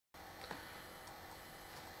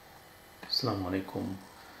আসসালামু আলাইকুম।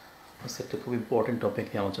 আজকে একটা খুব ইম্পর্টেন্ট টপিক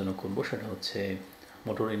নিয়ে আলোচনা করব, সেটা হচ্ছে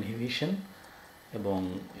মোটর ইনহিবিশন এবং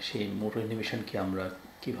সেই মোটর ইনহিবিশনকে আমরা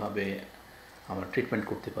কিভাবে আমরা ট্রিটমেন্ট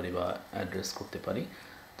করতে পারি বা অ্যাড্রেস করতে পারি।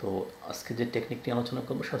 তো আজকে যে টেকনিক নিয়ে আলোচনা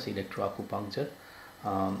করবো সেটা হচ্ছে ইলেকট্রোআকুপাংচার।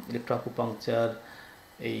 ইলেকট্রোআকুপাংচার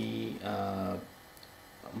এই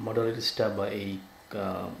মডালিটিসটা বা এই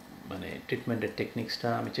মানে ট্রিটমেন্টের টেকনিক্সটা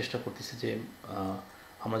আমি চেষ্টা করতেছি যে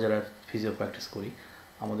আমরা যারা ফিজিও প্র্যাকটিস করি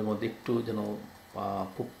আমাদের মধ্যে একটু যেন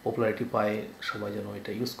পপুলারিটি পায়, সবাই যেন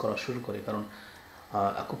এটা ইউজ করা শুরু করে। কারণ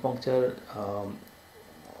অ্যাকুপাংচার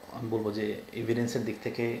আমি বলবো যে এভিডেন্সের দিক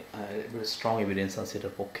থেকে স্ট্রং এভিডেন্স আছে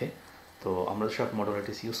এটার পক্ষে। তো আমরা সব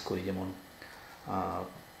মডালিটিস ইউজ করি, যেমন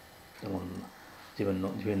যেমন বিভিন্ন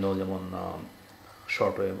বিভিন্ন যেমন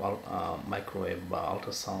শর্ট ওয়েভ, মাইক্রোওয়েভ বা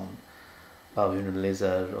আল্ট্রাসাউন্ড বা বিভিন্ন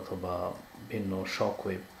লেজার অথবা ভিন্ন শক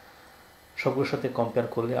ওয়েভ, সবগুলোর সাথে কম্পেয়ার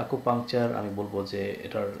করলে আকুপাংচার আমি বলবো যে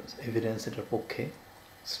এটার এভিডেন্স এটার পক্ষে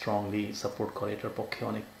স্ট্রংলি সাপোর্ট করে। এটার পক্ষে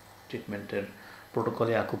অনেক ট্রিটমেন্টের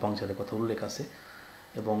প্রোটোকলে আকুপাংচারের কথা উল্লেখ আছে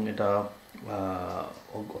এবং এটা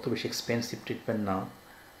অত বেশি এক্সপেন্সিভ ট্রিটমেন্ট না,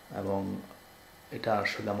 এবং এটা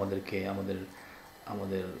আসলে আমাদেরকে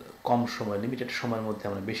আমাদের কম সময়, লিমিটেড সময়ের মধ্যে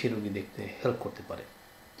আমরা বেশি রোগী দেখতে হেল্প করতে পারে।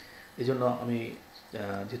 এই জন্য আমি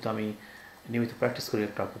যেহেতু আমি নিয়মিত প্র্যাকটিস করি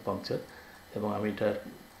একটা আকুপাংচার এবং আমি এটার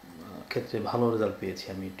ক্ষেত্রে ভালো রেজাল্ট পেয়েছি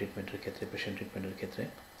আমি ট্রিটমেন্টের ক্ষেত্রে, পেশেন্ট ট্রিটমেন্টের ক্ষেত্রে।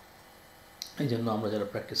 এই জন্য আমরা যারা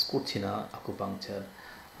প্র্যাকটিস করছি না আকুপাংচার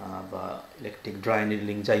বা ইলেকট্রিক ড্রাই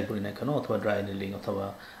নিডলিং যাই বলি না কেন, অথবা ড্রাই নিডলিং অথবা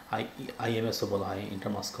আইএমএসও বলা হয়,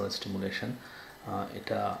 ইন্টারমাস্কুলার স্টিমুলেশন,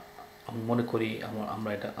 এটা আমি মনে করি আমরা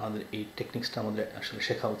আমাদের এই টেকনিক্সটা আমাদের আসলে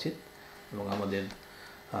শেখা উচিত এবং আমাদের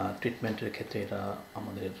ট্রিটমেন্টের ক্ষেত্রে এটা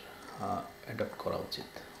আমাদের অ্যাডাপ্ট করা উচিত।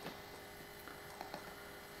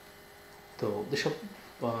 তো যেসব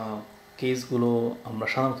কেসগুলো আমরা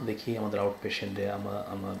সাধারণত দেখি আমাদের আউট পেশেন্টে,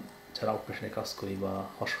 আমরা যারা আউট পেশেন্টে কাজ করি বা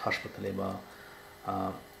হাসপাতালে বা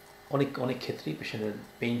অনেক ক্ষেত্রেই পেশেন্টের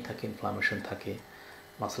পেইন থাকে, ইনফ্লামেশন থাকে,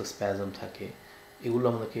 মাসেল স্প্যাজম থাকে, এগুলো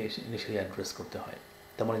আমাদেরকে ইনিশিয়ালি অ্যাড্রেস করতে হয়।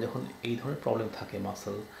 তার মানে যখন এই ধরনের প্রবলেম থাকে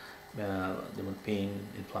মাসেল, যেমন পেইন,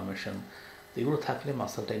 ইনফ্লামেশন, তো এগুলো থাকলে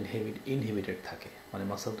মাসেলটা ইনহিবিটেড থাকে, মানে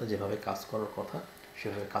মাসেলটা যেভাবে কাজ করার কথা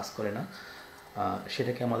সেভাবে কাজ করে না,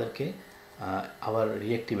 সেটাকে আমাদেরকে আবার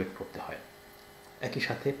রিঅ্যাক্টিভেট করতে হয়। একই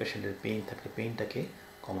সাথে পেশেন্টের পেইন থাকলে পেইনটাকে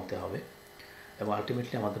কমাতে হবে এবং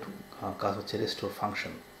আলটিমেটলি আমাদের কাজ হচ্ছে রেস্টোর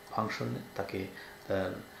ফাংশন তাকে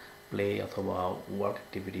তার প্লে অথবা ওয়ার্ক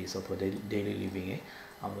অ্যাক্টিভিটিস অথবা ডেইলি লিভিংয়ে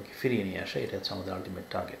আমাদেরকে ফিরিয়ে নিয়ে আসা, এটা হচ্ছে আমাদের আলটিমেট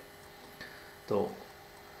টার্গেট। তো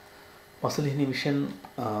মাসেল ইনহিবিশন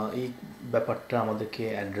এই ব্যাপারটা আমাদেরকে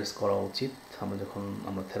অ্যাড্রেস করা উচিত। যখন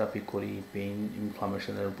আমরা থেরাপি করি, পেইন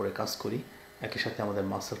ইনফ্লামেশনের উপরে কাজ করি, একই সাথে আমাদের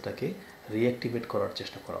মাসেলটাকে রিঅ্যাক্টিভেট করার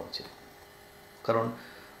চেষ্টা করা উচিত। কারণ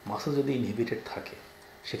মাসেল যদি ইনহিবিটেড থাকে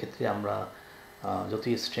সেক্ষেত্রে আমরা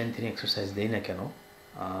যতই স্ট্রেংথেনিং এক্সারসাইজ দিই না কেন,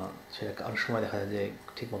 সেটা অনেক সময় দেখা যায় যে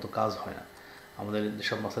ঠিকমতো কাজ হয় না। আমাদের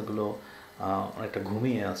যেসব মাসেলগুলো অনেকটা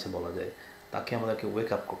ঘুমিয়ে আছে বলা যায়, তাকে আমাদেরকে ওয়েক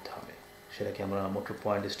আপ করতে হবে। সেটাকে আমরা মোটর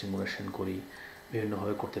পয়েন্ট স্টিমুলেশন করি,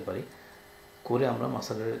 বিভিন্নভাবে করতে পারি, করে আমরা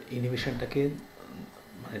মাসেলের ইনহিবিশনটাকে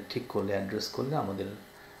মানে ঠিক করলে, অ্যাড্রেস করলে আমাদের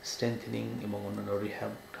স্ট্রেংথেনিং এবং অন্যান্য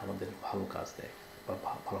রিহ্যাব আমাদের ভালো কাজ দেয় বা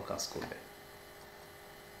ভালো কাজ করবে।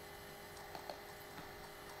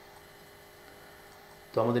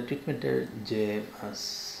 তো আমাদের ট্রিটমেন্টের যে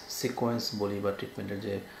সিকোয়েন্স বলি বা ট্রিটমেন্টের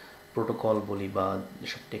যে প্রোটোকল বলি বা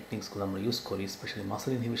যেসব টেকনিক্সগুলো আমরা ইউজ করি, স্পেশালি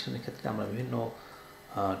মাসেল ইনহিবিশনের ক্ষেত্রে আমরা বিভিন্ন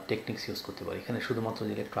টেকনিক্স ইউজ করতে পারি। এখানে শুধুমাত্র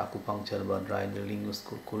যে ইলেকট্রোআকুপাংচার বা ড্রাই নিডলিং ইউজ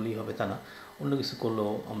করলেই হবে তা না, অন্য কিছু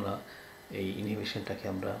করলেও আমরা এই ইনহিবিশনটাকে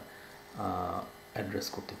আমরা অ্যাড্রেস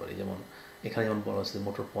করতে পারি। যেমন এখানে যেমন বলা হচ্ছে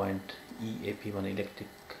মোটর পয়েন্ট ইএপি মানে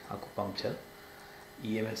ইলেকট্রিক আকুপাংচার,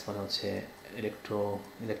 ইএমএস মানে হচ্ছে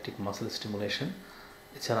ইলেকট্রিক মাসেল স্টিমুলেশন।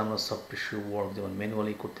 এছাড়া আমরা সফট টিস্যু ওয়ার্ক যেমন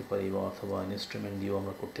ম্যানুয়ালি করতে পারি বা অথবা ইনস্ট্রুমেন্ট দিয়েও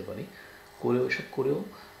আমরা করতে পারি। এসব করেও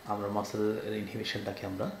আমরা মাসেলের ইনহিবিশনটাকে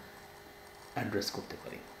আমরা অ্যাড্রেস করতে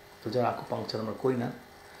পারি। তো যারা আকুপাংচার আমরা করি না,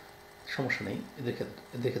 সমস্যা নেই,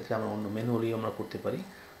 এদের ক্ষেত্রে আমরা অন্য ম্যানুয়ালিও আমরা করতে পারি,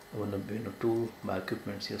 অন্য বিভিন্ন টুল বা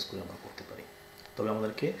ইকুইপমেন্টস ইউজ করে আমরা করতে পারি। তবে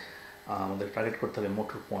আমাদের টার্গেট করতে হবে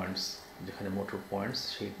মোটর পয়েন্টস, যেখানে মোটর পয়েন্টস,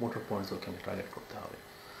 সেই মোটর পয়েন্টসগুলোকে আমাদের টার্গেট করতে হবে।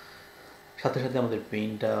 সাথে সাথে আমাদের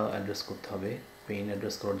পেইনটা অ্যাড্রেস করতে হবে। পেইন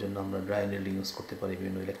অ্যাড্রেস করার জন্য আমরা ড্রাই নিডলিং ইউজ করতে পারি,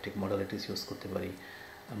 বিভিন্ন ইলেকট্রিক মডালিটিস ইউজ করতে পারি,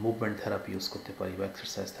 মুভমেন্ট থেরাপি ইউজ করতে পারি বা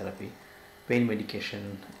exercise therapy, pain medication,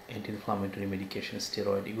 anti inflammatory medication,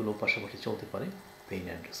 steroid, এগুলো পাশাপাশি চলতে পারে পেইন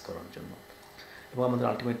অ্যাড্রেস করার জন্য। এবং আমাদের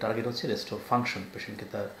আলটিমেট টার্গেট হচ্ছে রেস্টোর ফাংশন, পেশেন্টকে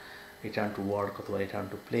তার রিটার্ন টু ওয়ার্ক অথবা রিটার্ন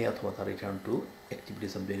টু প্লে অথবা তার return to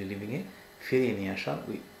activities of daily লিভিংয়ে ফিরিয়ে নিয়ে আসা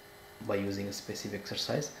by using specific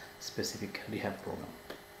exercise, specific rehab programme.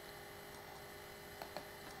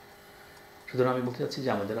 সুতরাং আমি বলতে চাচ্ছি যে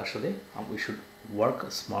আমাদের আসলে we should work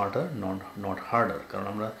smarter not harder. কারণ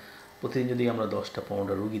আমরা প্রতিদিন যদি আমরা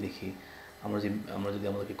 10টা-15টা রুগী দেখি, আমরা যদি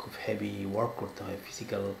আমাদেরকে খুব হেভি ওয়ার্ক করতে হয়,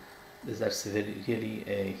 physical, that's very really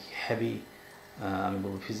heavy, আমি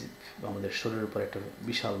বলবো আমাদের শরীরের উপর একটা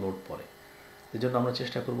বিশাল লোড পড়ে। এই জন্য আমরা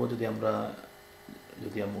চেষ্টা করবো যদি আমরা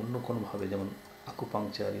অন্য কোনোভাবে, যেমন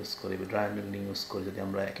আকুপাংচার ইউজ করে বা ড্রাই নেডলিং ইউজ করে, যদি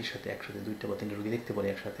আমরা একসাথে 2টা বা 3টা রুগী দেখতে পারি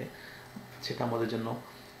একসাথে, সেটা আমাদের জন্য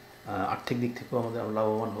আর্থিক দিক থেকেও আমরা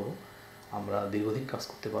লাভবান হব, আমরা দীর্ঘদিন কাজ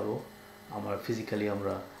করতে পারবো, আমরা ফিজিক্যালি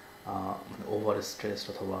আমরা মানে ওভার স্ট্রেসড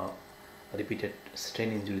অথবা রিপিটেড স্ট্রেন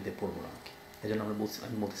ইঞ্জুরিতে পড়বো না আর কি। এই জন্য আমি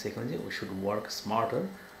বলতেছি এখানে যে we should work smarter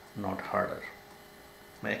not harder.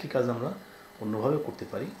 মানে একই কাজ আমরা অন্যভাবে করতে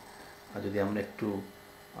পারি, আর যদি আমরা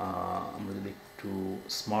যদি একটু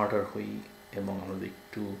স্মার্টার হই এবং আমরা যদি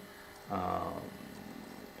একটু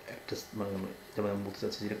একটা মানে যেমন আমি বলতে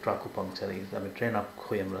চাচ্ছি যে ইলেকট্রোআকুপাংচার আমি ট্রেন আপ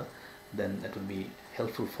হই আমরা, দেন that will be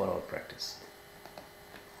helpful for our practice.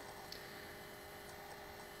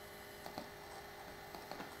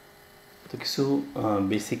 তো কিছু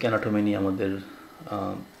বেসিক অ্যানাটমি নিয়ে আমাদের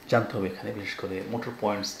জানতে হবে এখানে, বিশেষ করে মোটর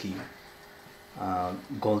পয়েন্টস কী,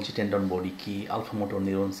 গলজি টেন্ডন বডি কী, আলফা মোটর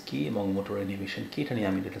নিউরনস কী এবং মোটর ইনহিবিশন কী, এটা নিয়ে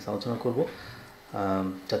আমি ডিটেলস আলোচনা করব,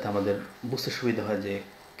 যাতে আমাদের বুঝতে সুবিধা হয় যে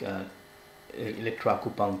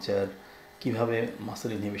ইলেকট্রোআকুপাংচার কীভাবে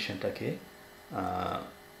মাসেল ইনহিবিশনটাকে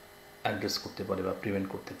অ্যাড্রেস করতে পারে বা প্রিভেন্ট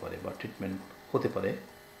করতে পারে বা ট্রিটমেন্ট হতে পারে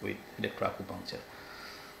উইথ ইলেকট্রোআকুপাংচার।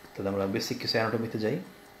 তাহলে আমরা বেসিক কিছু অ্যানাটমিতে যাই।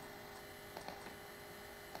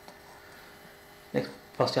 নেক্সট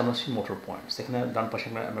ফার্স্টে আমরা আসছি মোটর পয়েন্টস। এখানে ডান পাশে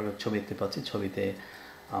আমরা ছবি দেখতে পাচ্ছি, ছবিতে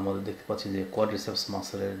আমাদের দেখতে পাচ্ছি যে কোয়াড্রিসেপস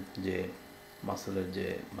মাসেলের যে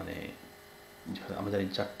মানে আমরা জানি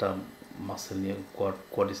 4টা মাসেল নিয়ে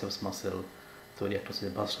কোয়াড্রিসেপস মাসেল তৈরি। একটা হচ্ছে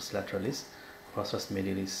ভাস্টাস ল্যাটারালিস, ভাস্টাস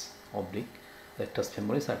মেডিয়ালিস অবলিক, রেক্টাস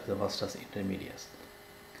ফেমোরিস, আর একটা ভাস্টাস ইন্টারমিডিয়াস।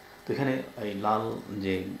 তো এখানে এই লাল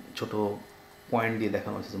যে ছোট পয়েন্ট দিয়ে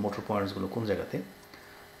দেখানো হচ্ছে যে মোটর পয়েন্টসগুলো কোন জায়গাতে।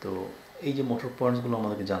 তো এই যে মোটর পয়েন্টসগুলো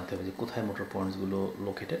আমাদেরকে জানতে হবে যে কোথায় মোটর পয়েন্টসগুলো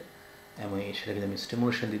লোকেটেড, এবং সেটাকে আমি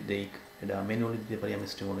স্টিমুলেশন দিই, এটা ম্যানুয়ালি দিতে পারি, আমি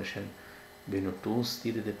স্টিমুলেশন বিভিন্ন টুলস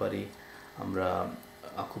দিয়ে দিতে পারি, আমরা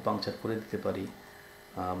আকুপাংচার করে দিতে পারি,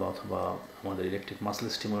 বা অথবা আমাদের ইলেকট্রিক মাসেল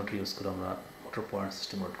স্টিমুলেটর ইউজ করে আমরা মোটর পয়েন্টস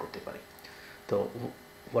স্টিমুলেট করতে পারি। তো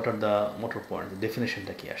what are the motor point,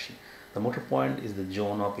 ডেফিনেশনটা কি আসি। The motor point is the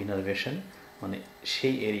zone of innervation, মানে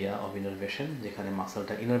সেই এরিয়া অফ ইনারভেশন যেখানে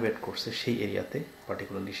মাসেলটা ইনারভেট করছে, সেই এরিয়াতে,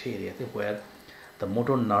 পার্টিকুলারলি সেই এরিয়াতে where the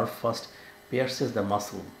motor nerve first পিয়ার্সেস the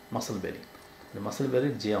muscle বেলি, মানে মাসেল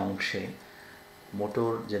বেলির যে অংশে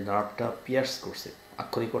মোটর যে নার্ভটা পিয়ার্স করছে,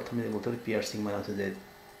 আক্ষরিক অর্থ আমি বলতে পারি পিয়ার্সিং মানে হচ্ছে যে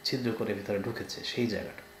ছিদ্র করে ভিতরে ঢুকেছে, সেই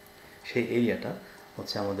জায়গাটা, সেই এরিয়াটা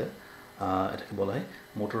হচ্ছে আমাদের এটাকে বলা হয়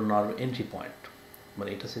মোটর নার্ভ এন্ট্রি পয়েন্ট, মানে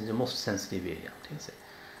এটা হচ্ছে যে মোস্ট সেন্সিটিভ এরিয়া, ঠিক আছে।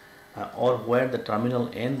 or where the terminal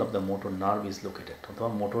end of the motor nerve is located, অথবা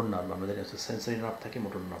মোটর নার্ভ, আমাদের হচ্ছে সেন্সরি নার্ভ থাকে,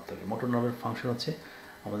 মোটর নার্ভ থাকে। মোটর নার্ভের ফাংশন হচ্ছে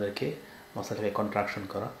আমাদেরকে মাসেলটাকে কন্ট্রাকশন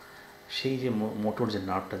করা, সেই যে মোটর যে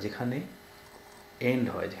নার্ভটা যেখানে এন্ড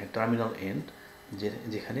হয়, যেখানে টার্মিনাল এন্ড,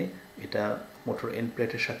 যেখানে এটা মোটর এন্ড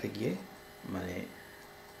প্লেটের সাথে গিয়ে মানে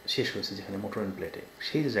শেষ হয়েছে, যেখানে মোটর এন্ড প্লেটে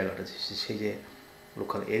সেই যে জায়গাটা, সেই যে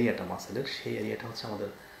লোকাল এরিয়াটা মাসেলের, সেই এরিয়াটা হচ্ছে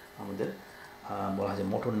আমাদের বলা হয় যে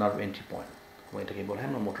মোটর নার্ভ এন্ট্রি পয়েন্ট, এটাকে বলা হয়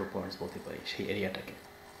আমরা মোটর পয়েন্টস বলতে পারি সেই এরিয়াটাকে।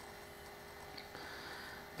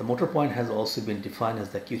 The motor point has also been defined as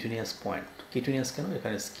the cutaneous point. Cutaneous কেন?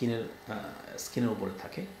 এখানে স্কিনের উপরে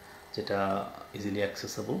থাকে, যেটা ইজিলি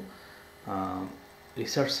অ্যাক্সেসেবল।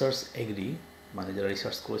 রিসার্চার্স এগ্রি, মানে যারা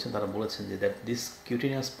রিসার্চ করেছেন তারা বলেছেন যে দ্যাট দিস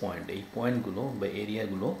কিউটেনিয়াস পয়েন্ট, এই পয়েন্টগুলো বা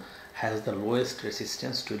এরিয়াগুলো has the lowest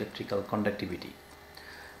resistance two electrical conductivity.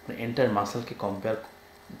 মানে এন্টার মাসেলকে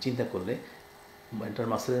চিন্তা করলে এন্টার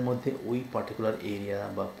মাসেলের মধ্যে ওই পার্টিকুলার এরিয়া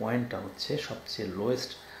বা পয়েন্টটা হচ্ছে সবচেয়ে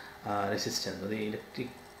লোয়েস্ট রেসিস্ট্যান্স। যদি ইলেকট্রিক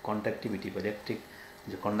কন্ডাক্টিভিটি বা ইলেকট্রিক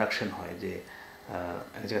যে কন্ডাকশন হয়, যে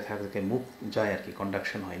এক জায়গা থেকে মুভ যায় আর কি,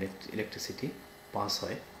 কন্ডাকশন হয়, ইলেকট্রিসিটি পাস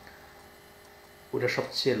হয়, ওটা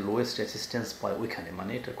সবচেয়ে লোয়েস্ট রেসিস্ট্যান্স পায় ওইখানে,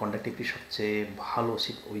 মানে এটার কন্ডাক্টিভিটি সবচেয়ে ভালো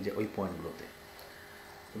ওই পয়েন্টগুলোতে,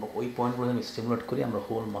 এবং ওই পয়েন্টগুলো আমি স্টিমুলেট করি, আমরা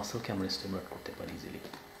হোল মাসেলকে আমরা স্টিমুলেট করতে পারি ইজিলি।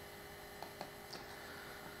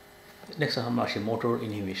 নেক্সট আমরা আসি মোটর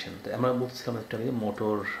ইনহিবিশন। তো আমরা বলছিলাম একটা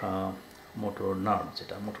মোটর নার্ভ,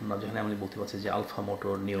 যেটা মোটর নার্ভ যেখানে আমি বলতে পারছি যে আলফা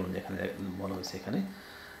মোটর নিউরন, যেখানে বলা হয়েছে এখানে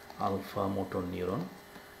আলফা মোটর নিউরন,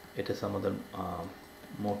 এটা হচ্ছে আমাদের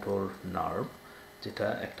মোটর নার্ভ, যেটা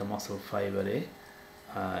একটা মাসেল ফাইবারে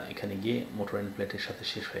এখানে গিয়ে মোটর এন্ড প্লেটের সাথে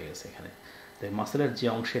শেষ হয়ে গেছে এখানে। তো মাসেলের যে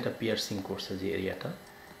অংশে এটা পিয়ার্সিং করছে, যে এরিয়াটা,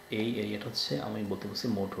 এই এরিয়াটা হচ্ছে আমি বলতে পারছি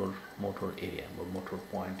মোটর এরিয়া বা মোটর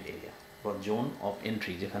পয়েন্ট এরিয়া বা জোন অফ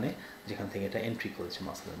এন্ট্রি, যেখান থেকে এটা এন্ট্রি করেছে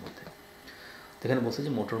মাসেলের মধ্যে। তো এখানে বলছে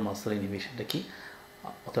যে মোটর মাসল ইনহিবিশনটা কি,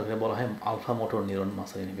 অর্থাৎ বলা হয় আলফা মোটর নিউরন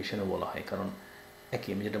মাসল ইনহিবিশনও বলা হয়, কারণ একই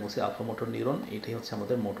আমি যেটা বলছি আলফা মোটর নিউরন এটাই হচ্ছে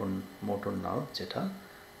আমাদের মোটর নার্ভ, যেটা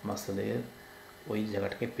মাসেলের ওই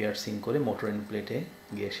জায়গাটাকে পিয়ার্সিং করে মোটর এন্ড প্লেটে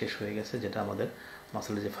গিয়ে শেষ হয়ে গেছে, যেটা আমাদের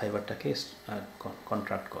মাসেলের যে ফাইবারটাকে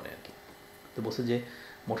কন্ট্রাক্ট করে আর কি। তো বলছে যে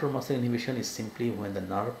motor muscle inhibition is simply when the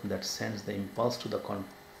nerve that sends the impulse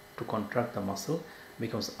to contract the muscle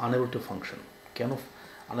becomes unable to function. কেন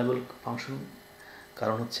unable function?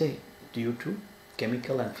 কারণ হচ্ছে due to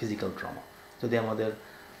chemical and physical trauma. যদি আমাদের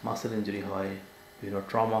মাসেল ইনজুরি হয়, বিভিন্ন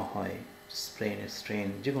ট্রমা হয়, strain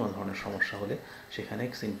যে কোনো ধরনের সমস্যা হলে সেখানে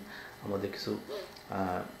আমাদের কিছু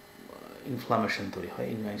ইনফ্লামেশন তৈরি হয়,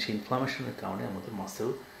 সেই ইনফ্লামেশনের কারণে আমাদের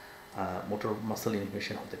মোটর মাসেল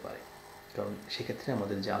ইনহিবিশন হতে পারে। কারণ সেক্ষেত্রে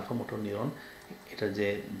আমাদের যে আলফা মোটর নিউরন এটা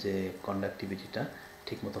যে কন্ডাক্টিভিটিটা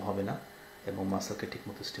ঠিকমতো হবে না এবং মাসেলকে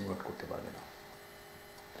ঠিকমতো স্টিমুলেট করতে পারবে না।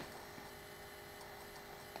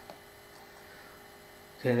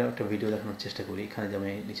 এখানে একটা ভিডিও দেখানোর চেষ্টা করি। এখানে যে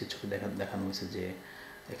আমি নিচের ছবি দেখানো হয়েছে যে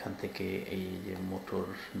এখান থেকে এই যে মোটর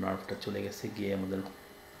নার্ভটা চলে গেছে গিয়ে আমাদের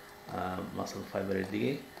মাসেল ফাইবারের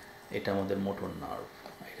দিকে, এটা আমাদের মোটর নার্ভ,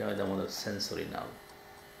 এটা আমাদের সেন্সরি নার্ভ,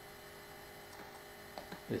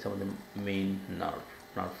 এটা আমাদের মেইন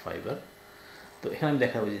নার্ভ ফাইবার। তো এখানে আমি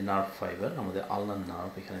দেখাবো যে নার্ভ ফাইবার আমাদের আলনার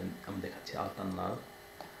নার্ভ, এখানে আমি দেখাচ্ছি আলনার নার্ভ।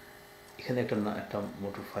 এখানে একটা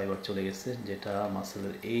মোটর ফাইবার চলে গেছে যেটা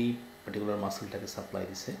মাসেলের এই পার্টিকুলার মাসেলটাকে সাপ্লাই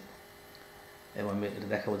দিছে, এবং আমি এটা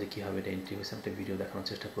দেখাবো যে কীভাবে এটা এন্ট্রি হয়েছে। একটা ভিডিও দেখানোর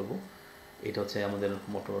চেষ্টা করব। এটা হচ্ছে আমাদের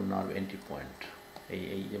মোটর নার্ভ এন্ট্রি পয়েন্ট,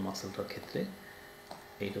 এই যে মাসেলটার ক্ষেত্রে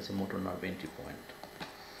এইটা হচ্ছে মোটর নার্ভ এন্ট্রি পয়েন্ট।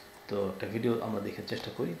 তো একটা ভিডিও আমরা দেখার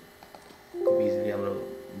চেষ্টা করি, খুব ইজিলি আমরা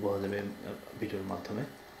বোঝা যাবে ভিডিওর মাধ্যমে।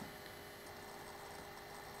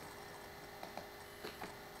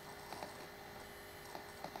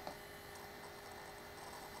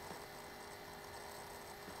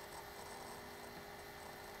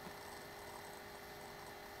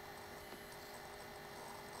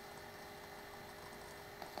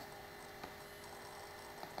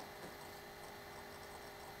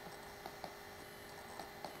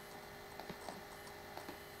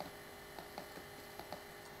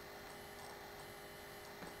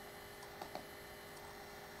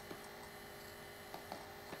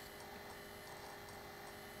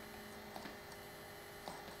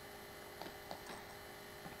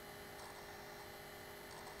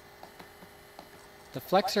 The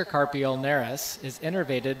flexor carpial nares is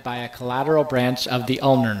innervated by a collateral branch of the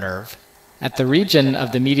ulnar nerve. At the region of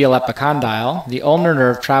the medial epicondyle, the ulnar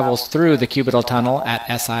nerve travels through the cubital tunnel at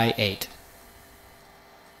SI8.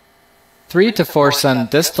 3 to 4 cm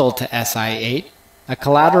distal to SI8, a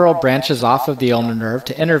collateral branches off of the ulnar nerve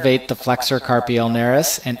to innervate the flexor carpial nares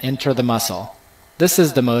and enter the muscle. This is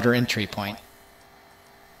the motor entry point.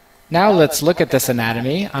 Now let's look at this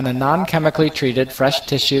anatomy on a non-chemically treated fresh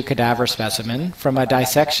tissue cadaver specimen from a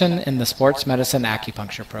dissection in the sports medicine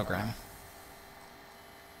acupuncture program.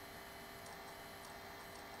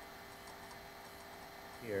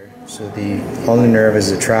 So the ulnar nerve, as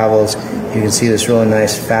it travels, you can see this really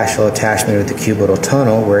nice fascial attachment with the cubital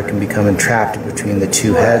tunnel where it can become entrapped between the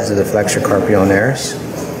two heads of the flexor carpial nares.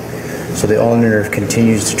 So the ulnar nerve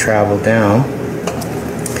continues to travel down.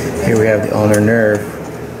 Here we have the ulnar nerve.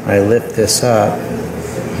 When I lift this up,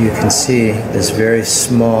 you can see this very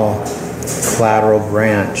small collateral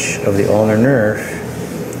branch of the ulnar nerve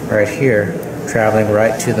right here, traveling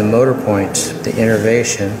right to the motor point, the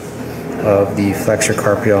innervation of the flexor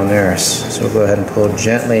carpial nares. So we'll go ahead and pull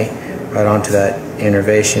gently right onto that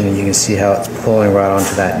innervation, and you can see how it's pulling right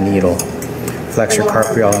onto that needle. Flexor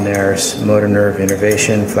carpial nares, motor nerve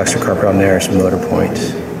innervation, flexor carpial nares, motor point.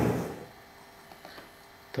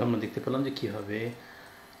 তো আমরা দেখতে পেলাম যে কীভাবে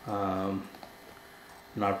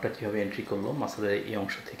নার্ভটা কীভাবে entry করলো মাসেলের এই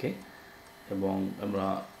অংশ থেকে, এবং আমরা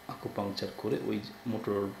আকুপাংচার করে ওই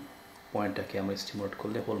মোটর পয়েন্টটাকে আমরা স্টিমুলেট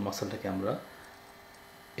করলে হোল মাসেলটাকে আমরা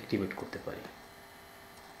অ্যাক্টিভেট করতে পারি।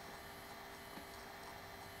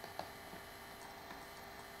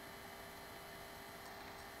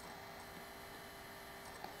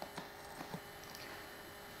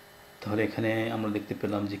 তাহলে এখানে আমরা দেখতে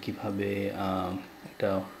পেলাম যে কিভাবে একটা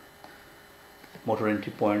মোটর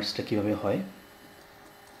এন্ট্রি পয়েন্টসটা কীভাবে হয়,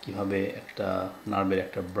 কিভাবে একটা নার্ভের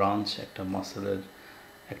একটা ব্রাঞ্চ একটা মাসেলের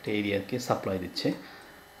একটা এরিয়াকে সাপ্লাই দিচ্ছে।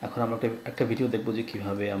 এখন আমরা একটা ভিডিও দেখব যে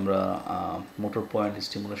কীভাবে আমরা মোটর পয়েন্ট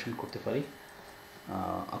স্টিমুলেশন করতে পারি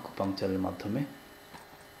আকুপাংচারের মাধ্যমে।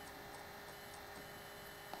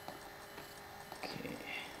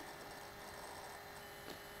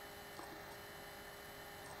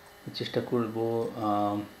 চেষ্টা করব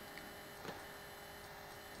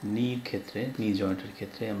নির ক্ষেত্রে, নি জয়েন্টের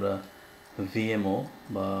ক্ষেত্রে আমরা ভিএমও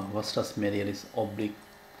বা ভাস্টাস মেডিয়ালিস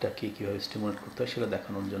অবলিকটাকে কীভাবে স্টিমুলেট করতে হয় সেটা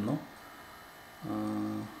দেখানোর জন্য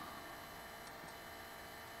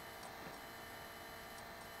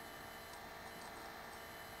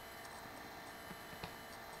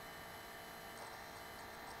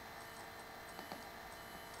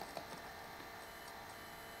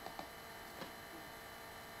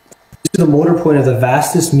the motor point of the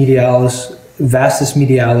vastus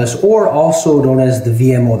medialis, or also known as the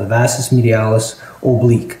VMO, the vastus medialis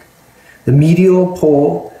oblique. The medial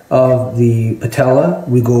pole of the patella,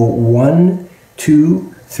 we go 1,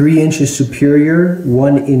 2, 3 inches superior,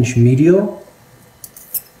 1 inch medial.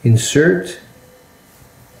 Insert.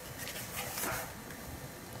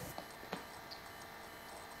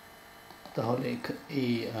 তাহলে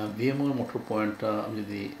এই ভিএমওর motor পয়েন্টটা আমি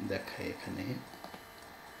যদি দেখাই এখানে,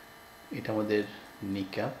 এটা আমাদের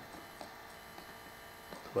নিক্যাপ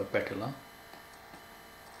অথবা প্যাটেলা।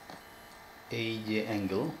 এই যে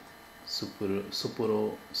অ্যাঙ্গেল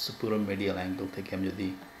সুপুরো মেডিয়াল অ্যাঙ্গেল থেকে আমি যদি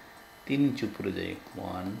 3 ইঞ্চি উপরে যাই,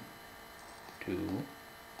 1, 2,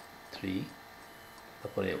 3,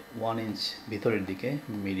 তারপরে 1 ইঞ্চ ভিতরের দিকে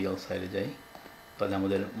মিডিয়াল সাইডে যাই, তাহলে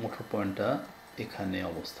আমাদের মোটর পয়েন্টটা এখানে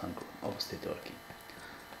অবস্থিত আর কি।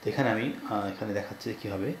 তো এখানে আমি এখানে দেখাচ্ছি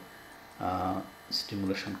কীভাবে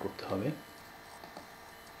স্টিমুলেশন করতে হবে।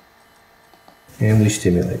 And we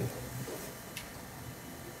stimulate.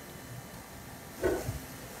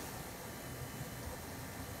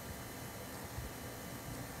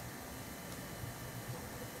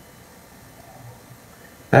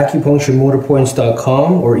 AcupunctureMotorPoints.com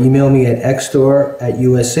or email me at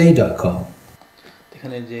xstore@usa.com.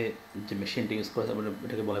 এখানে যে মেশিনটা ইউজ করা যাবে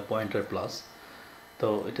এটাকে বলে পয়েন্টার প্লাস। তো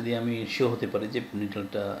এটা দিয়ে আমি শিওর হতে পারি যে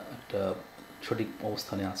নিডলটা একটা সঠিক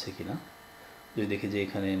অবস্থানে আছে কিনা। যদি দেখি যে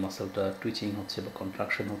এখানে মাসলটা টুইচিং হচ্ছে বা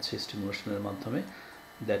কন্ট্রাকশন হচ্ছে স্টিমুলেশনের মাধ্যমে,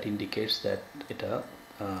 দ্যাট ইন্ডিকেটস দ্যাট এটা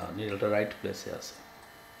নিডলটা রাইট প্লেসে আছে।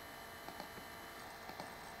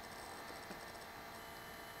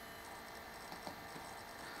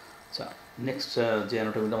 আচ্ছা, নেক্সট যে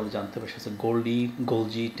অ্যানাটমিটা আমাদের জানতে হবে সেটা হচ্ছে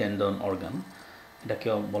গোলজি টেন্ডন অর্গান। এটাকে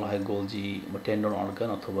বলা হয় গোলজি বা টেন্ডন অর্গান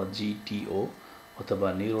অথবা জিটিও অথবা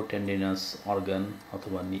নিউরোটেন্ডিনাস অর্গান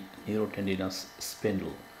অথবা নিউরোটেন্ডিনাস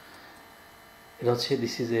স্পেন্ডল। এটা হচ্ছে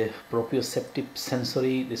this is a proprioceptive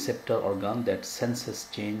sensory receptor organ that senses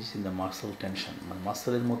change in the muscle tension. মানে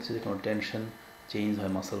মাসলের মধ্যে যদি কোনো টেনশন চেঞ্জ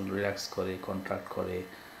হয়, মাসল রিল্যাক্স করে, কন্ট্রাক্ট করে,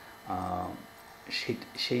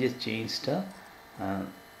 সেই যে চেঞ্জটা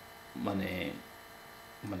মানে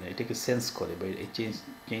এটাকে সেন্স করে বা এই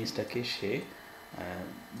চেঞ্জটাকে সে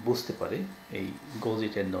বুঝতে পারে। এই গোলজি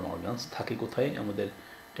টেন্ডন অর্গানস থাকে কোথায়? আমাদের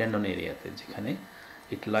টেন্ডন এরিয়াতে, যেখানে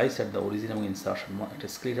ইট লাইস অ্যাট দ্য অরিজিন এবং ইনসারশন। একটা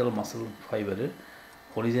স্কেলেটাল মাসল ফাইবারের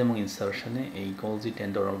অরিজিন এবং ইনসারশনে এই গোলজি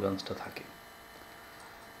টেন্ডন অর্গানসটা থাকে।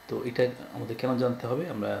 তো এটা আমাদের কেন জানতে হবে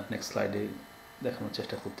আমরা নেক্সট স্লাইডে দেখানোর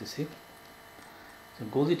চেষ্টা করতেছি।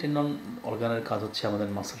 গোলজি টেন্ডন অর্গানের কাজ হচ্ছে আমাদের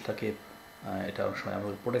মাসলটাকে, এটা অনেক সময়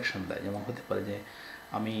আমাদের প্রোটেকশন দেয়। যেমন হতে পারে যে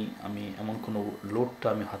আমি এমন কোনো লোডটা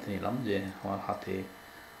আমি হাতে নিলাম, যে আমার হাতে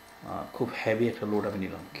খুব হেভি একটা লোড আমি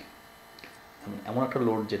নিলাম, এমন একটা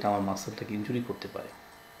লোড যেটা আমার মাসলটাকে ইনজুরি করতে পারে।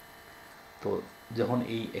 তো যখন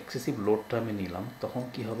এই এক্সেসিভ লোডটা আমি নিলাম, তখন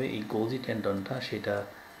কি হবে, এই গোলজি টেন্ডনটা সেটা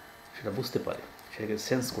বুঝতে পারে, সেটাকে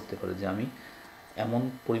সেন্স করতে পারে যে আমি এমন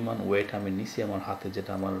পরিমাণ ওয়েট আমি নিছি আমার হাতে,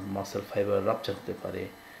 যেটা আমার মাসল ফাইবার রাপচার হতে পারে,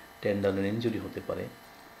 টেন্ডনের ইনজুরি হতে পারে।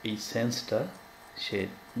 এই সেন্সটা সে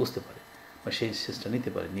বুঝতে পারে বা সেই সেন্সটা নিতে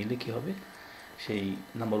পারে। নিলে কী হবে, সেই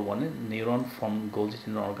নাম্বার ওয়ানে neuron from Golgi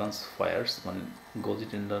tendon organs fires, মানে গোলজি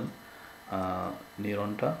টেন্ডন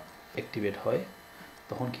নিউরনটা অ্যাক্টিভেট হয়।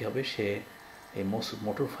 তখন কী হবে, সে এই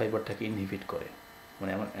মোটর ফাইবারটাকে ইনহিবিট করে,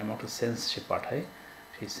 মানে এমন একটা সেন্স সে পাঠায়।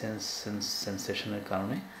 সেই সেন্সেশনের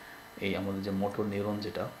কারণে এই আমাদের যে মোটর নিউরন,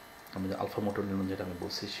 যেটা আমাদের আলফা মোটর নিউরন যেটা আমি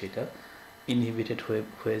বলছি, সেটা ইনহিবিটেড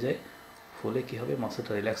হয়ে যায়। ফলে কী হবে,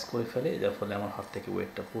 মাসলটা রিল্যাক্স করে ফেলে, যার ফলে আমার হাত থেকে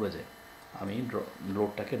ওয়েটটা পড়ে যায়। আমি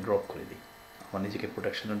লোডটাকে ড্রপ করে দিই, আমার নিজেকে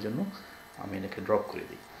প্রোটেকশনের জন্য আমি এটাকে ড্রপ করে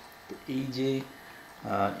দিই। তো এই যে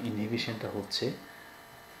ইনহিবিশনটা হচ্ছে,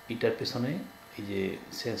 এটার পেছনে এই যে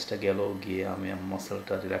সেন্সটা গিয়ে আমি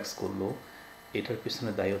মাসলটা রিল্যাক্স করলো, এটার পেছনে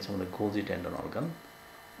দায়ী হচ্ছে আমাদের গোলজি টেন্ডন অর্গান,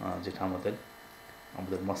 যেটা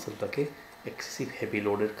আমাদের মাসলটাকে এক্সেসিভ হেভি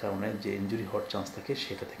লোডের কারণে যে ইনজুরি হওয়ার চান্স থাকে,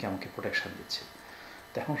 সেটা থেকে আমাকে প্রোটেকশন দিচ্ছে।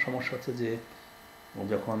 তো এখন সমস্যা হচ্ছে যে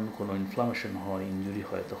যখন কোনো ইনফ্লামেশন হয়, ইনজুরি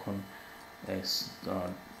হয়, তখন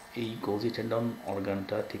এই গোলজি টেন্ডন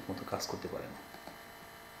অর্গানটা ঠিকমতো কাজ করতে পারে না।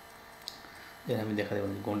 যেন আমি দেখা যাবে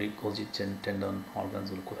গোলজি টেন্ডন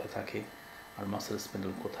অর্গানসগুলো কোথায় থাকে, আর মাসেল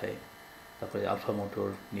স্পেন্ডল কোথায়, তারপরে আলফা মোটর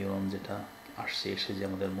নিউরন যেটা এসে যে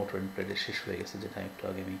আমাদের মোটর ইনপ্রেডে শেষ হয়ে গেছে, যেটা একটু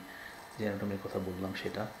আগে আমি যে অ্যানাটমির কথা বললাম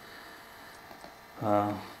সেটা।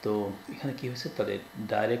 তো এখানে কী হয়েছে, তাদের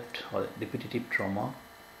direct or repetitive trauma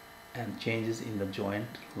and changes in the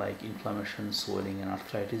joint like inflammation, swelling and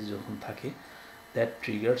arthritis যখন থাকে, that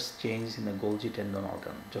triggers changes in the Golgi tendon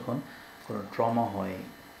organ. যখন কোনো ট্রমা হয়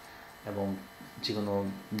এবং যে কোনো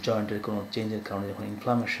জয়েন্টের কোনো চেঞ্জের কারণে যখন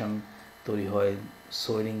ইনফ্লামেশন তৈরি হয়,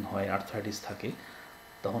 সোয়েলিং হয়, আর্থ্রাইটিস থাকে,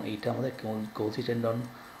 তখন এইটা আমাদের গোলজি টেন্ডন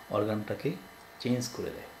অর্গানটাকে চেঞ্জ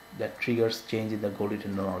করে দেয়। That triggers change in the Golgi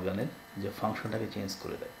tendon অর্গানের যে ফাংশনটাকে চেঞ্জ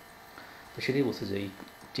করে দেয়। তো সেটাই বলছে যে এই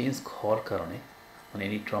চেঞ্জ হওয়ার কারণে মানে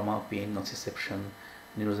any trauma, pain, নসিসেপশন,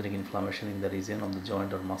 neurogenic inflammation in the region of the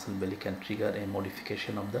joint or muscle belly can trigger a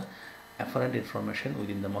modification of the afferent information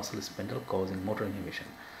within the muscle spindle causing motor inhibition.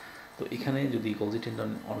 তো এখানে যদি গোলজি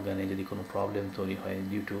টেন্ডন অর্গানে যদি কোনো problem তৈরি হয়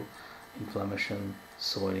due to inflammation,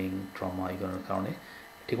 swelling, trauma এগুলোর কারণে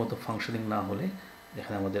ঠিকমতো ফাংশনিং না হলে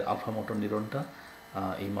এখানে আমাদের আলফা মোটর নিউরনটা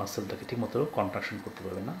এই মাসেলটাকে ঠিকমতো কন্ট্রাকশন করতে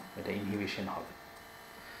পারবে না, এটা ইনহিবিশন হবে।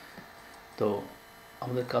 তো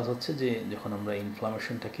আমাদের কাজ হচ্ছে যে যখন আমরা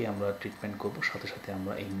ইনফ্লামেশনটাকে আমরা ট্রিটমেন্ট করব, সাথে সাথে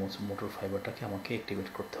আমরা এই মোটর ফাইবারটাকে আমাকে অ্যাক্টিভেট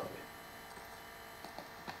করতে হবে।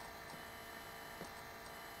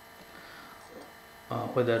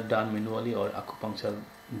 whether done manually or acupuncture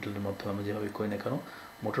ড্রিলের মাধ্যমে আমরা যেভাবে করি না কেন,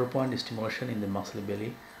 motor point stimulation in the muscle বেলি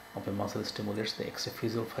of A muscle stimulates the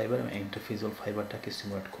এক্সট্রাফিজিয়াল fibre এবং ইন্টারফিজিয়াল ফাইবারটাকে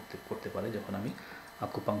স্টিমুলেট করতে পারে যখন আমি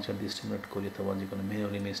আকুপাংচার দিয়ে স্টিমুলেট করি অথবা যে কোনো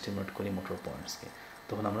ম্যানুয়ালি নিয়ে স্টিমুলেট করি মোটর পয়েন্টসকে,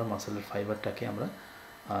 তখন আমরা মাসলের ফাইবারটাকে আমরা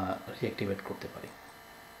রিঅ্যাক্টিভেট করতে পারি।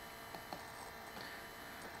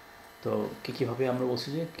 তো কীভাবে আমরা বলছি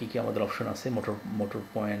যে কী আমাদের অপশন আছে, মোটর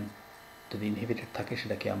পয়েন্ট যদি ইনহিবিটেড থাকে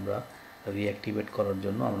সেটাকে আমরা রিঅ্যাক্টিভেট করার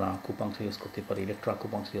জন্য আমরা আকুপাংচার ইউজ করতে পারি, ইলেকট্রো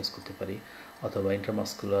আকুপাংচার ইউজ করতে পারি, অথবা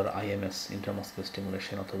ইন্টারমাসকুলার IMS ইন্টারমাসকুলার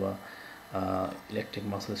স্টিমুলেশন, অথবা ইলেকট্রিক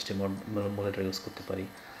মাসল স্টিমুলেটর ইউজ করতে পারি,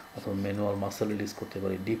 অথবা ম্যানুয়াল মাসল রিলিজ করতে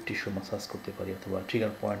পারি, ডিপ টিস্যু মাসাজ করতে পারি, অথবা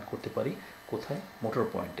ট্রিগার পয়েন্ট করতে পারি। কোথায়? মোটর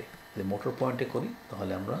পয়েন্টে। যদি মোটর পয়েন্টে করি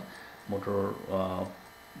তাহলে আমরা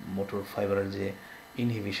মোটর ফাইবারের যে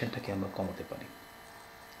ইনহিবিশনটাকে আমরা কমাতে পারি।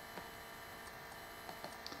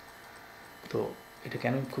 তো এটা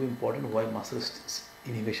কেন খুব important, Y muscle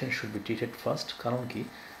inhibition should be treated first? কারণ কি,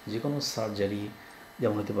 যে কোনো সার্জারি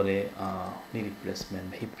যেমন হতে পারে নি রিপ্লেসমেন্ট,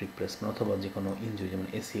 হিপ রিপ্লেসমেন্ট, অথবা যে কোনো ইনজুরি যেমন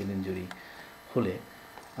ACL ইনজুরি হলে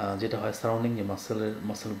যেটা হয় সারাউন্ডিং যে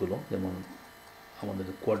মাসেলগুলো, যেমন আমাদের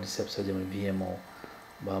কোয়াড্রিসেপসের যেমন VMO,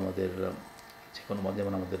 বা আমাদের যে কোনো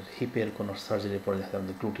যেমন আমাদের হিপের কোনো সার্জারির পরে দেখা যায়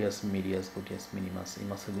আমাদের গ্লুটিয়াস মিডিয়াস, গ্লুটিয়াস মিনিমাস, এই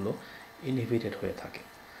মাসেলগুলো ইনহিবিটেড হয়ে থাকে।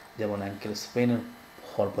 যেমন অ্যাঙ্কেল স্পেনের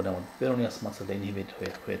হওয়ার পরে আমাদের পেরোনিয়াস মাসেলটা ইনহিবিট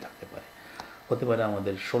হয়ে থাকতে পারে। হতে পারে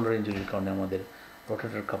আমাদের শোল্ডার ইনজুরির কারণে আমাদের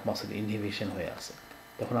রোটেটর কাপ মাসেল ইনহিবিশন হয়ে আছে।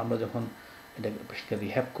 তখন আমরা যখন এটা পেশেন্টকে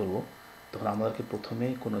রিহ্যাব করবো, তখন আমাদেরকে প্রথমে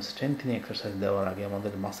কোনো স্ট্রেংথেনিং এক্সারসাইজ দেওয়ার আগে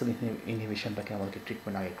আমাদের মাসেল ইনহিবিশনটাকে আমাদেরকে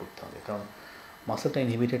ট্রিটমেন্ট আগে করতে হবে। কারণ মাসেলটা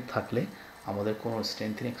ইনহিবিটেড থাকলে আমাদের কোনো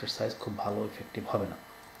স্ট্রেংথেনিং এক্সারসাইজ খুব ভালো ইফেক্টিভ হবে না।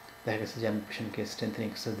 দেখা গেছে যে আমি পেশেন্টকে স্ট্রেংথেনিং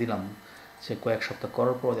এক্সারসাইজ দিলাম, সে কয়েক সপ্তাহ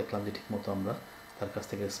করার পর দেখলাম যে ঠিকমতো আমরা তার কাছ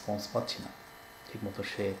থেকে রেসপন্স পাচ্ছি না, ঠিকমতো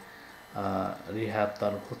সে রিহ্যাব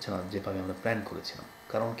তার হচ্ছে না যেভাবে আমরা প্ল্যান করেছিলাম।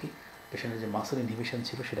 কারণ কি, পেশেন্টের যে মাসেল ইনহিবিশন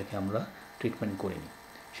ছিল সেটাকে আমরা ট্রিটমেন্ট করিনি।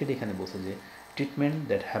 সেটা এখানে বলছে যে ট্রিটমেন্ট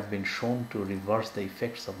দ্যাট হ্যাভ বিন শোন to reverse the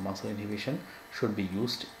effects of muscle inhibition should be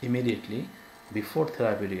used immediately before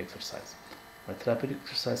therapeutic exercise. মানে থেরাপিউটিক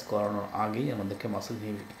এক্সারসাইজ করানোর আগেই আমাদেরকে মাসেল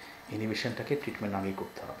ইনহিবিশনটাকে ট্রিটমেন্ট আগেই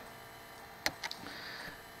করতে হবে।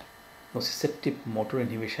 নসিসেপটিভ মোটর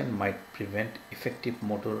ইনহিবিশন মাইট প্রিভেন্ট ইফেক্টিভ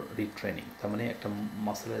মোটর রিট্রেনিং। তার মানে একটা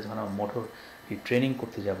মাসেলের যখন আমরা মোটর রিট্রেনিং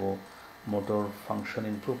করতে যাব, মোটর ফাংশন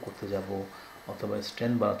ইমপ্রুভ করতে যাব, অথবা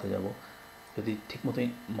স্ট্রেংথ বাড়াতে যাব, যদি ঠিকমতো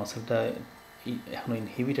মাসেলটা এখনও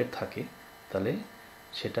ইনহিবিটেড থাকে তাহলে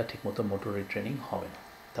সেটা ঠিকমতো মোটর রিট্রেনিং হবে না।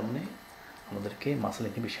 তার মানে আমাদেরকে মাসেল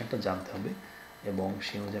ইনহিবিশনটা জানতে হবে এবং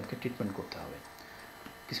সেই অনুযায়ী আমাকে ট্রিটমেন্ট করতে হবে।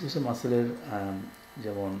 কিছু কিছু মাসেলের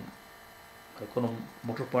যেমন কোনো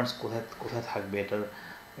মোটর পয়েন্টস কোথায় থাকবে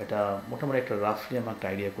এটা মোটামুটি একটা রাফলি আমরা একটা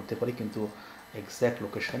আইডিয়া করতে পারি, কিন্তু এক্স্যাক্ট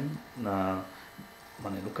লোকেশন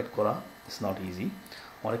মানে লোকেট করা ইটস নট ইজি।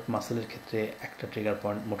 অনেক মাসেলের ক্ষেত্রে একটা ট্রিগার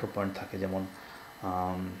পয়েন্ট মোটর পয়েন্ট থাকে, যেমন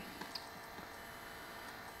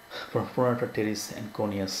প্রোনাটার টেরিস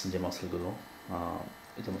অ্যানকোনিয়াস যে মাসেলগুলো,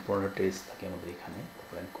 যেমন প্রোনাটার টেরিস থাকে আমাদের এখানে,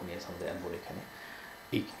 তারপর অ্যানকোনিয়াস আমাদের অ্যালবোর এখানে,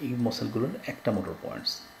 এই মাসেলগুলোর একটা মোটর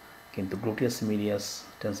পয়েন্টস, কিন্তু গ্লুটিয়াস মিডিয়াস,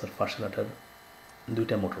 টেন্সর ফাসিলাটার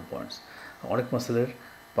দুইটা মোটর পয়েন্টস। অনেক মাসেলের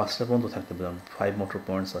 5টা পর্যন্ত থাকতে পারে, 5 মোটর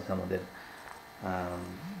পয়েন্টস আছে আমাদের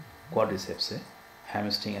কোয়াড্রিসেপসে,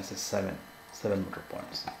 হ্যামস্ট্রিং আছে 7 মোটর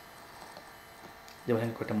পয়েন্টস। যেমন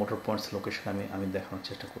এখানে কয়েকটা মোটর পয়েন্টস লোকেশন আমি দেখানোর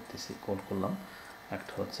চেষ্টা করলাম।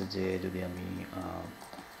 একটা হচ্ছে যে যদি আমি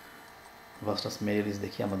ভাস্টাস মেরিয়ালিস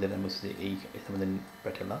দেখি, আমি বলছি যে এই আমাদের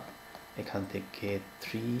প্যাটেলা, এখান থেকে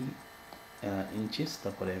 3 ইঞ্চিস,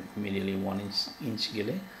 তারপরে মিডিয়ালি 1 ইঞ্চ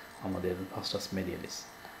গেলে আমাদের ভাস্টাস মেডিয়ালিস,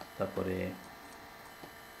 তারপরে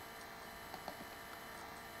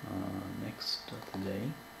নেক্সট যাই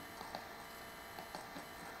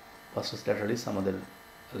ভাস্টাস ল্যাটারালিস আমাদের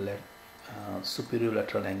superior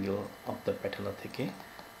lateral angle of the patella থেকে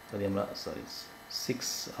যদি আমরা 6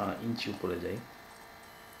 ইঞ্চি উপরে যাই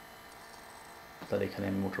তাহলে এখানে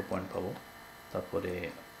আমি মোটর পয়েন্ট পাবো। তারপরে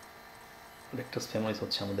রেক্টাস ফেমোরিস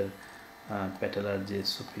হচ্ছে আমাদের প্যাটেলার যে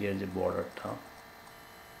সুপিরিয়র যে বর্ডারটা,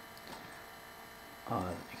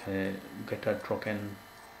 আর এখানে গ্রেটার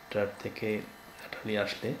ট্রোকেন্টার থেকে ল্যাটারালি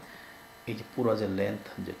আসলে এই যে পুরো যে লেন্থ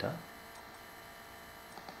যেটা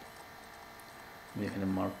আমি এখানে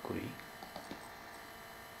মার্ক করি,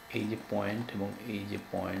 এই যে পয়েন্ট এবং এই যে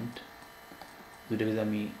পয়েন্ট দুইটাকে যদি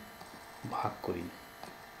আমি ভাগ করি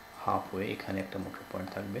হাফ হয়ে, এখানে একটা মোটর পয়েন্ট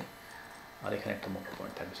থাকবে আর এখানে একটা মোটর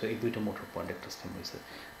পয়েন্ট থাকবে। সো এই দুইটা মোটর পয়েন্ট একটা স্টিমুলাসের,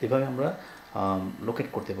 এভাবে আমরা লোকেট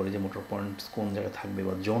করতে পারি যে মোটর পয়েন্ট কোন জায়গায় থাকবে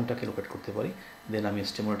বা জোনটাকে লোকেট করতে পারি। দেন আমি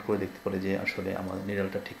স্টিমুলেট করে দেখতে পারি যে আসলে আমার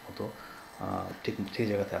নিডলটা ঠিক মতো ঠিক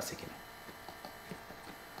জায়গাতে আছে কিনা।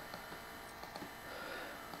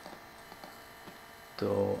 তো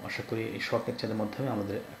আশা করি এই শর্ট লেকচারের মাধ্যমে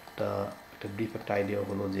আমাদের একটা ব্রিফ একটা আইডিয়া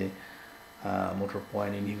হলো যে মোটর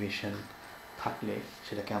পয়েন্ট ইনহিবিশন থাকলে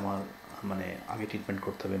সেটাকে আমার মানে আগে ট্রিটমেন্ট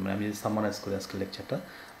করতে হবে। মানে আমি যদি সামারাইজ করি আজকের লেকচারটা,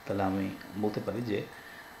 তাহলে আমি বলতে পারি যে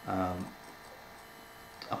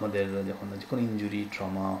আমাদের যখন যে কোনো ইনজুরি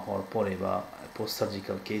ট্রমা হওয়ার পরে বা পোস্ট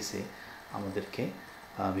সার্জিক্যাল কেসে আমাদেরকে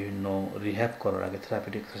বিভিন্ন রিহ্যাব করার আগে,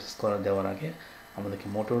 থেরাপিউটিক এক্সারসাইজ দেওয়ার আগে আমাদেরকে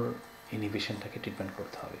মোটর ইনহিবিশনটাকে ট্রিটমেন্ট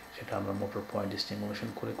করতে হবে। সেটা আমরা মোটর পয়েন্ট স্টিমুলেশন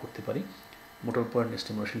করে করতে পারি। মোটর পয়েন্ট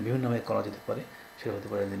স্টিমুলেশন বিভিন্নভাবে করা যেতে পারে। সেটা হতে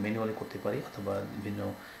পারে যে ম্যানুয়ালি করতে পারি অথবা বিভিন্ন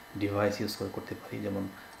ডিভাইস ইউজ করে করতে পারি, যেমন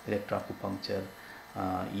ইলেকট্রোআকুপাংচার,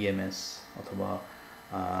 ইএমএস অথবা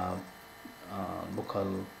লোকাল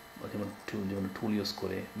যেমন টুল ইউজ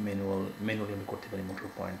করে ম্যানুয়ালি আমি করতে পারি মোটর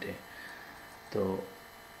পয়েন্টে। তো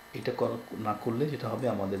এটা না করলে যেটা হবে,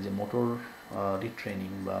 আমাদের যে মোটর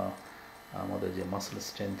রিট্রেনিং বা আমাদের যে মাসল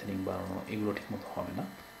স্ট্রেংথেনিং বাড়ানো এগুলো ঠিকমতো হবে না।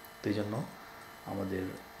 তো এই জন্য আমাদের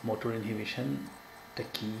মোটর ইনহিবিশনটা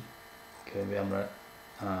কীভাবে আমরা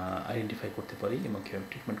আইডেন্টিফাই করতে পারি এবং কীভাবে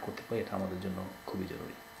ট্রিটমেন্ট করতে পারি, এটা আমাদের জন্য খুবই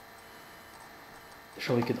জরুরি।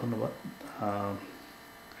 সবাইকে ধন্যবাদ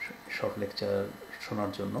শর্ট লেকচার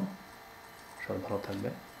শোনার জন্য। সবাই ভালো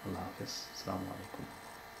থাকবেন। আল্লাহ হাফেজ। আসসালামু আলাইকুম।